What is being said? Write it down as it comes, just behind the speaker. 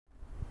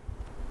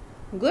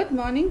Good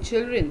morning,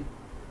 children.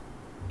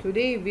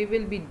 Today we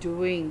will be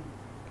doing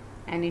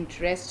an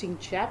interesting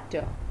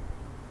chapter.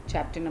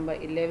 Chapter number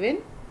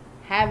 11,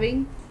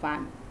 Having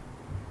Fun.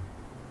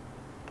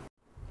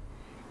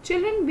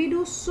 Children, we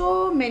do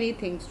so many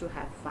things to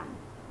have fun.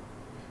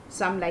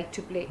 Some like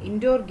to play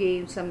indoor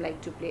games, some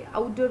like to play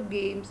outdoor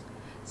games,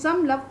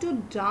 some love to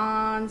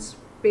dance,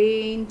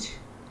 paint,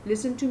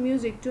 listen to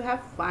music to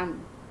have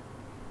fun.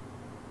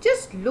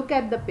 Just look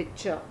at the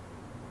picture.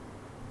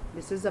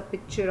 This is a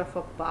picture of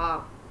a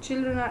park.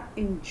 Children are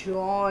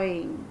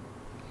enjoying.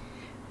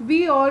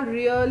 We all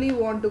really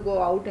want to go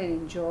out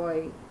and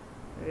enjoy,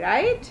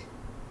 right?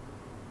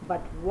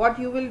 But what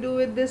you will do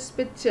with this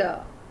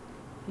picture?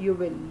 You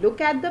will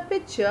look at the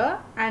picture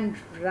and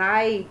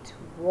write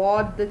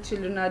what the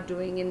children are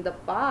doing in the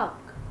park.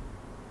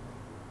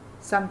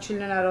 Some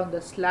children are on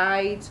the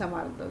slide, some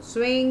are on the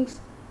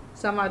swings,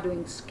 some are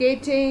doing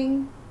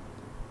skating,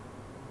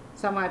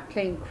 some are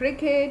playing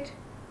cricket.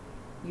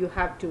 You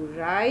have to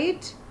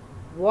write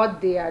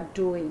what they are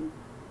doing.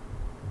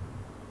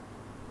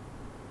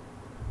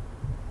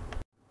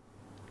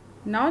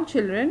 Now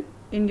children,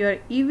 in your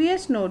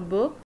EVS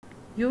notebook,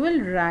 you will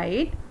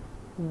write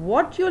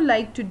what you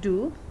like to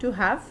do to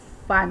have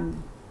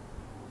fun.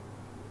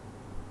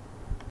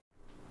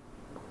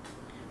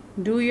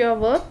 Do your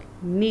work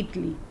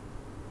neatly.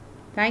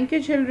 Thank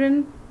you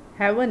children.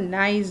 Have a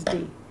nice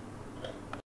day.